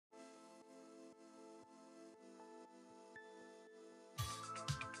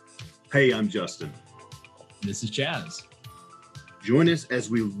Hey, I'm Justin. This is Chaz. Join us as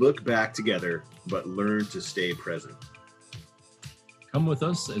we look back together, but learn to stay present. Come with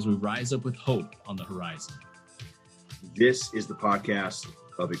us as we rise up with hope on the horizon. This is the podcast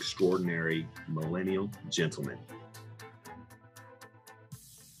of Extraordinary Millennial Gentlemen.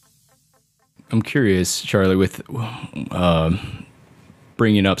 I'm curious, Charlie, with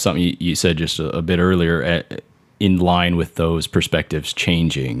bringing up something you said just a bit earlier, in line with those perspectives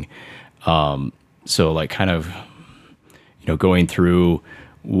changing. So like kind of, going through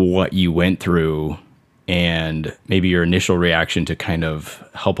what you went through and maybe your initial reaction to kind of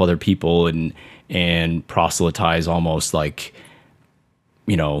help other people and proselytize almost like,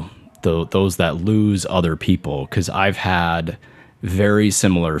 those that lose other people. 'Cause I've had very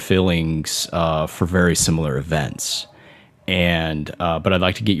similar feelings for very similar events. And but I'd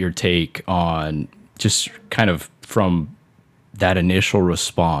like to get your take on just kind of from that initial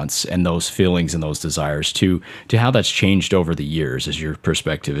response and those feelings and those desires to how that's changed over the years as your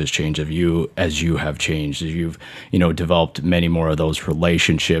perspective has changed of you, as you have changed, as you've, developed many more of those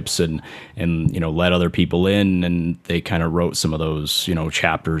relationships and let other people in, and they kind of wrote some of those,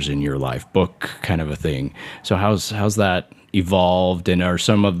 chapters in your life book kind of a thing. So how's that evolved, and are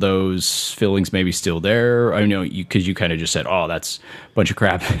some of those feelings maybe still there? I know because you kind of just said, oh, that's a bunch of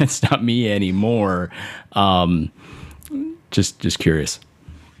crap. It's not me anymore. Just curious.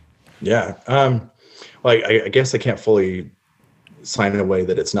 Yeah. Well, I guess I can't fully sign in a way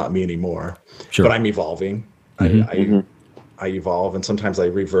that it's not me anymore, Sure. But I'm evolving. I evolve, and sometimes I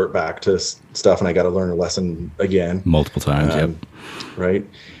revert back to stuff, and I got to learn a lesson again. Multiple times. Yep. Right.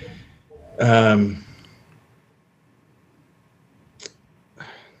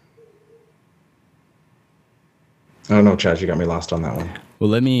 I don't know, Chaz, you got me lost on that one.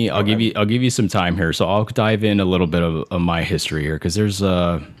 Well, I'll give you some time here. So I'll dive in a little bit of my history here, because there's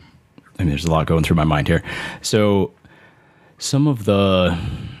a lot going through my mind here. So some of the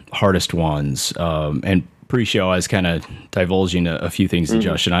hardest ones, and pre-show I was kind of divulging a few things to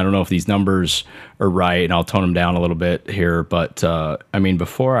Justin. I don't know if these numbers are right, and I'll tone them down a little bit here. But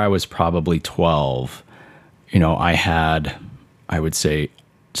before I was probably 12, I had, I would say,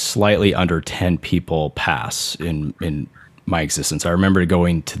 slightly under 10 people pass in my existence. I remember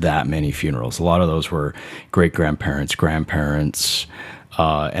going to that many funerals. A lot of those were great-grandparents, grandparents,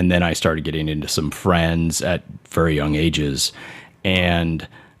 and then I started getting into some friends at very young ages. And,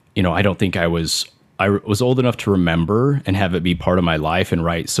 I don't think I was old enough to remember and have it be part of my life and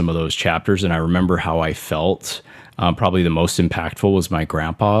write some of those chapters. And I remember how I felt. Probably the most impactful was my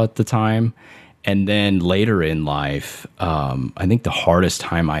grandpa at the time. And then later in life, I think the hardest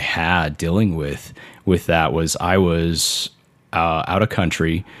time I had dealing with that was I was out of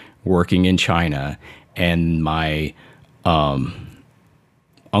country working in China, and my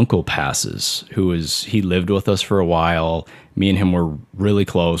uncle passes, he lived with us for a while. Me and him were really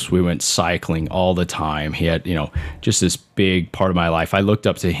close. We went cycling all the time. He had, just this big part of my life. I looked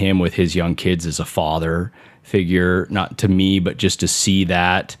up to him with his young kids as a father figure, not to me, but just to see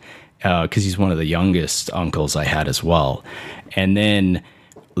that. Because he's one of the youngest uncles I had as well. And then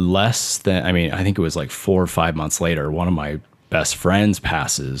I think it was like 4 or 5 months later, one of my best friends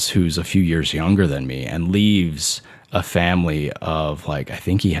passes, who's a few years younger than me, and leaves a family of I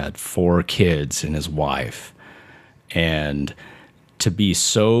think he had 4 kids and his wife. And to be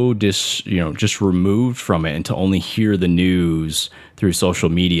so just removed from it, and to only hear the news through social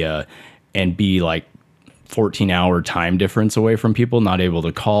media and be 14-hour time difference away from people, not able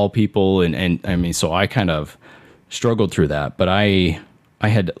to call people. So I kind of struggled through that, but I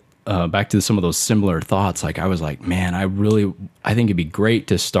had, back to some of those similar thoughts. I was like, man, I think it'd be great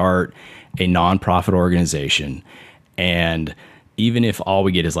to start a nonprofit organization. And even if all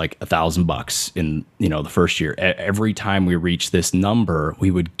we get is $1,000 in, the first year, every time we reach this number, we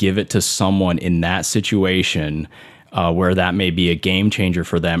would give it to someone in that situation, where that may be a game changer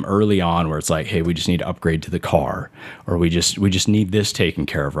for them early on, where it's like, hey, we just need to upgrade to the car, or we just need this taken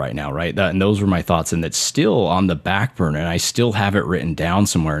care of right now, right? And those were my thoughts, and that's still on the back burner, and I still have it written down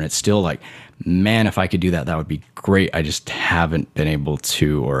somewhere, and it's still like, man, if I could do that, that would be great. I just haven't been able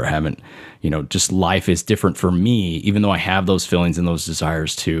to, or haven't, just life is different for me, even though I have those feelings and those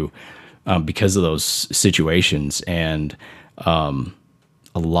desires too, because of those situations. And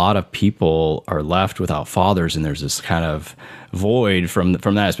a lot of people are left without fathers, and there's this kind of void from that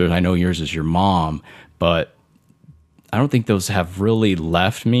aspect. I know yours is your mom, but I don't think those have really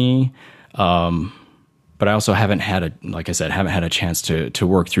left me. But I also haven't had a chance to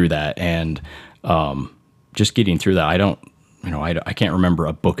work through that, and just getting through that. I can't remember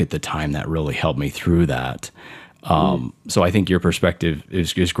a book at the time that really helped me through that. So I think your perspective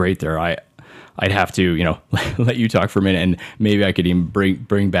is great there. I'd have to, let you talk for a minute, and maybe I could even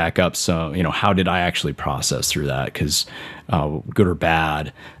bring back up some, how did I actually process through that? Because good or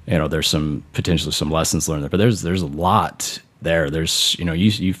bad, there's potentially some lessons learned there, but there's a lot there. There's,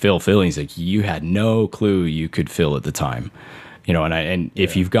 you feel feelings like you had no clue you could feel at the time, and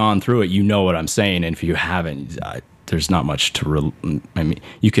if you've gone through it, you know what I'm saying. And if you haven't, there's not much to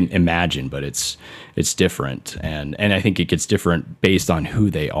you can imagine, but it's different. And I think it gets different based on who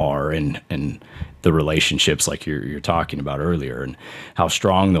they are and the relationships like you're talking about earlier, and how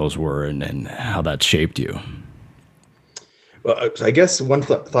strong those were, and how that shaped you. Well, I guess one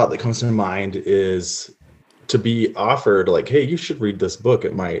thought that comes to mind is to be offered like, hey, you should read this book.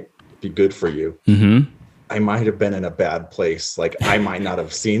 It might be good for you. Mm-hmm. I might have been in a bad place. Like I might not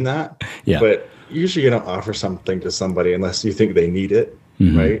have seen that, but usually you don't offer something to somebody unless you think they need it.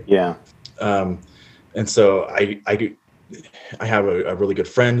 Mm-hmm. Right. Yeah. And so I have a really good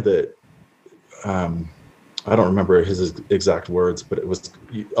friend that, I don't remember his exact words, but it was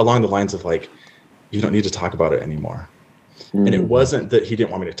along the lines of like, you don't need to talk about it anymore. Mm-hmm. And it wasn't that he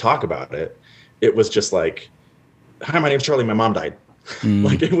didn't want me to talk about it. It was just like, hi, my name's Charlie. My mom died. Mm.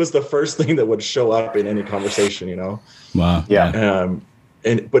 Like it was the first thing that would show up in any conversation, Wow. Yeah.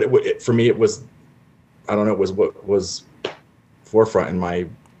 But for me, it was, I don't know, it was what was forefront in my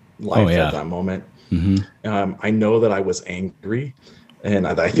life at that moment. Mm-hmm. I know that I was angry, and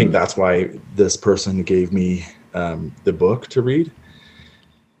I think that's why this person gave me the book to read.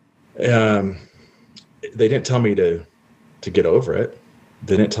 They didn't tell me to get over it.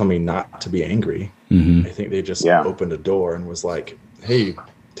 They didn't tell me not to be angry. Mm-hmm. I think they just opened a door and was like, hey,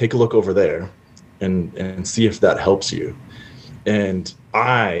 take a look over there and see if that helps you. And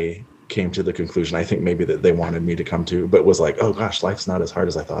I came to the conclusion, I think maybe that they wanted me to come to, but was like, oh gosh, life's not as hard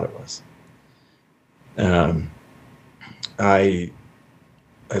as I thought it was. I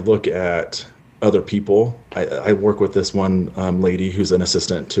look at other people. I work with this one lady who's an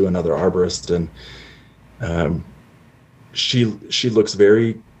assistant to another arborist, and she looks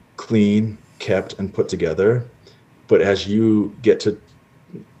very clean, kept, and put together. But as you get to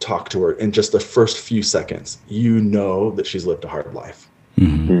talk to her in just the first few seconds, you know that she's lived a hard life.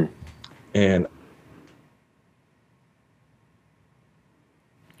 Mm-hmm. And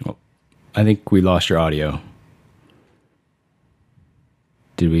I think we lost your audio.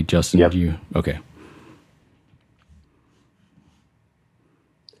 Did we, Justin? Yep. Did you? Okay.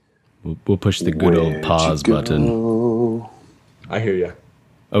 We'll push the good old pause button. I hear you.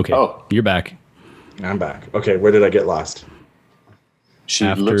 Okay. Oh, you're back. I'm back. Okay, where did I get lost? She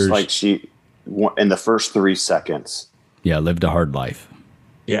looks like she, in the first 3 seconds. Yeah, lived a hard life.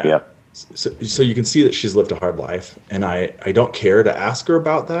 Yeah. Yep. So you can see that she's lived a hard life, and I don't care to ask her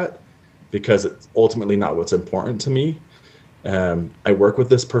about that because it's ultimately not what's important to me. I work with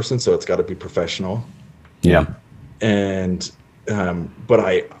this person, so it's got to be professional. Yeah. And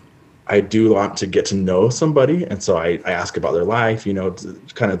but I do want to get to know somebody, and so I ask about their life,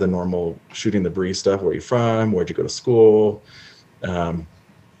 kind of the normal shooting the breeze stuff. Where are you from? Where'd you go to school? And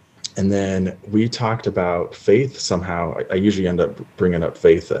then we talked about faith somehow. I usually end up bringing up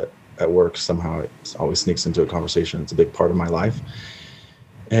faith at work somehow. It always sneaks into a conversation. It's a big part of my life.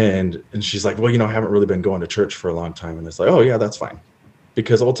 And she's like, well, I haven't really been going to church for a long time. And it's like, oh yeah, that's fine.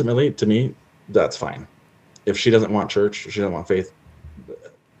 Because ultimately to me, that's fine. If she doesn't want church, if she doesn't want faith,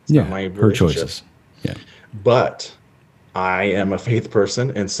 it's not my her choices. Yeah. But I am a faith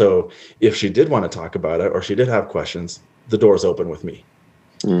person. And so if she did want to talk about it, or she did have questions, the door's open with me.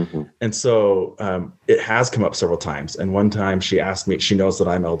 Mm-hmm. And so it has come up several times. And one time she asked me, she knows that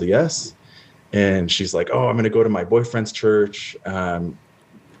I'm LDS, and she's like, oh, I'm going to go to my boyfriend's church. And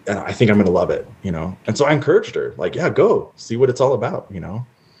I think I'm going to love it, And so I encouraged her, like, yeah, go see what it's all about,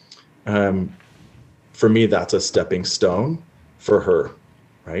 For me, that's a stepping stone for her,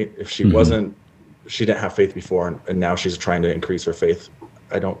 right? If she she didn't have faith before, and now she's trying to increase her faith.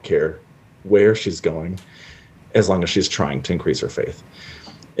 I don't care where she's going, as long as she's trying to increase her faith.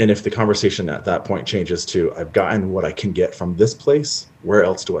 And if the conversation at that point changes to, I've gotten what I can get from this place, where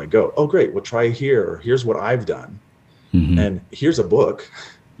else do I go? Oh, great. Well, try here. Or here's what I've done. Mm-hmm. And here's a book,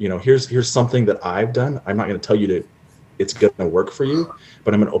 here's something that I've done. I'm not going to tell you it's going to work for you,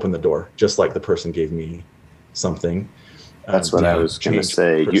 but I'm going to open the door, just like the person gave me something. That's what I was going to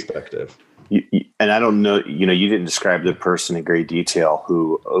say. Perspective. And I don't know, you didn't describe the person in great detail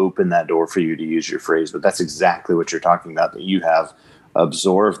who opened that door for you, to use your phrase, but that's exactly what you're talking about, that you have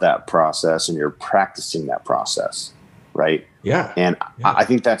absorbed that process and you're practicing that process. Right. Yeah. And I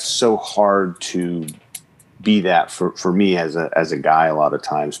think that's so hard to be that for me as a guy a lot of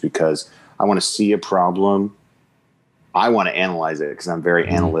times, because I want to see a problem I want to analyze it because I'm very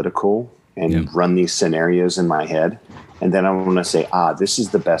analytical and run these scenarios in my head. And then I want to say, this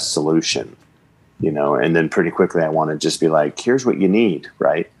is the best solution, and then pretty quickly I want to just be like, here's what you need.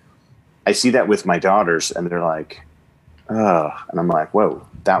 Right. I see that with my daughters and they're like, and I'm like, whoa,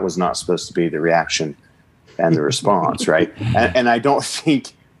 that was not supposed to be the reaction and the response. Right. And I don't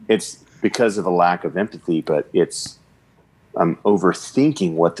think it's because of a lack of empathy, but I'm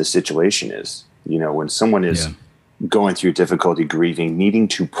overthinking what the situation is. When someone is going through difficulty, grieving, needing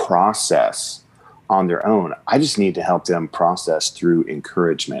to process on their own, I just need to help them process through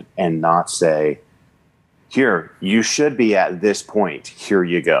encouragement and not say, here, you should be at this point. Here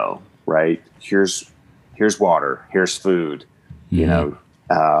you go. Right. Here's water. Here's food,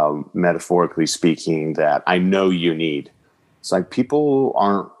 metaphorically speaking, that I know you need. It's like people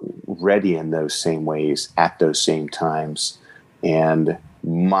aren't ready in those same ways at those same times. And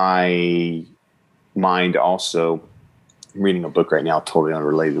my mind also, I'm reading a book right now, totally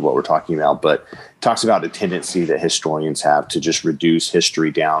unrelated to what we're talking about, but talks about a tendency that historians have to just reduce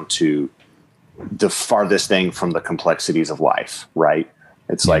history down to the farthest thing from the complexities of life, right?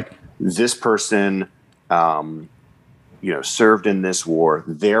 It's like this person, served in this war,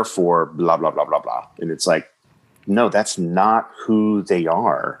 therefore, blah, blah, blah, blah, blah. And it's like, no, that's not who they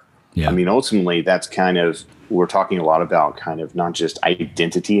are. Yeah. I mean, ultimately, that's we're talking a lot about kind of not just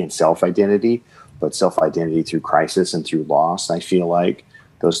identity and self-identity, but self-identity through crisis and through loss. I feel like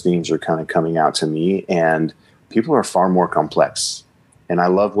those themes are kind of coming out to me, and people are far more complex. And I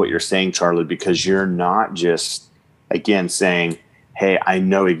love what you're saying, Charlie, because you're not just, again, saying, hey, I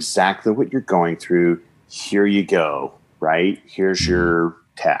know exactly what you're going through. Here you go, right? Here's your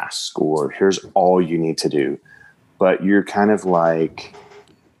task, or here's all you need to do. But you're kind of like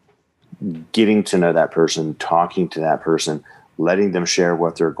getting to know that person, talking to that person, letting them share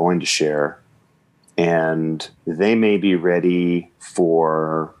what they're going to share. And they may be ready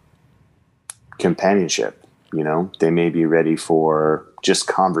for companionship. They may be ready for just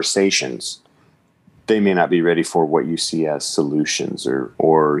conversations. They may not be ready for what you see as solutions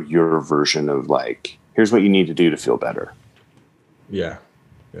or your version of like, here's what you need to do to feel better. Yeah.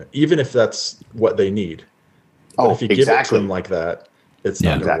 Even if that's what they need. But if you give it to them like that, it's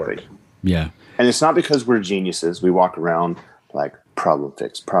not going to work. Yeah. And it's not because we're geniuses. We walk around like problem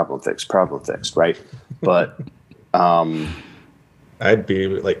fix, right? But I'd be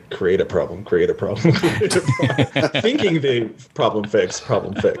like, create a problem. Thinking the problem fixed.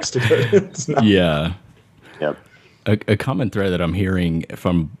 It's not. Yeah. Yep. A common thread that I'm hearing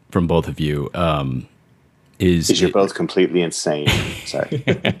from both of you is you're both completely insane. Sorry.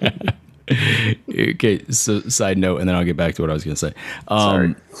 Okay, so side note, and then I'll get back to what I was going to say.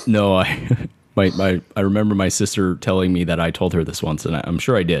 Sorry. No, I remember my sister telling me that I told her this once, and I'm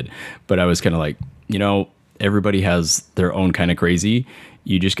sure I did, but I was kind of like, everybody has their own kind of crazy.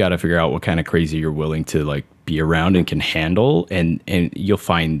 You just got to figure out what kind of crazy you're willing to like be around and can handle, and you'll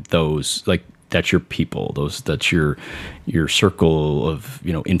find those like that's your people. That's your circle of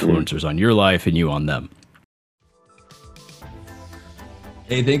influencers on your life and you on them.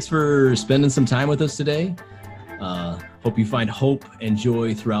 Hey, thanks for spending some time with us today. Hope you find hope and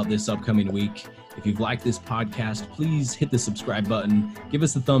joy throughout this upcoming week. If you've liked this podcast, please hit the subscribe button, give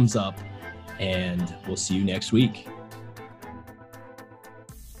us a thumbs up, and we'll see you next week.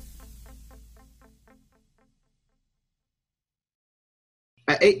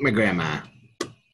 I ate my grandma.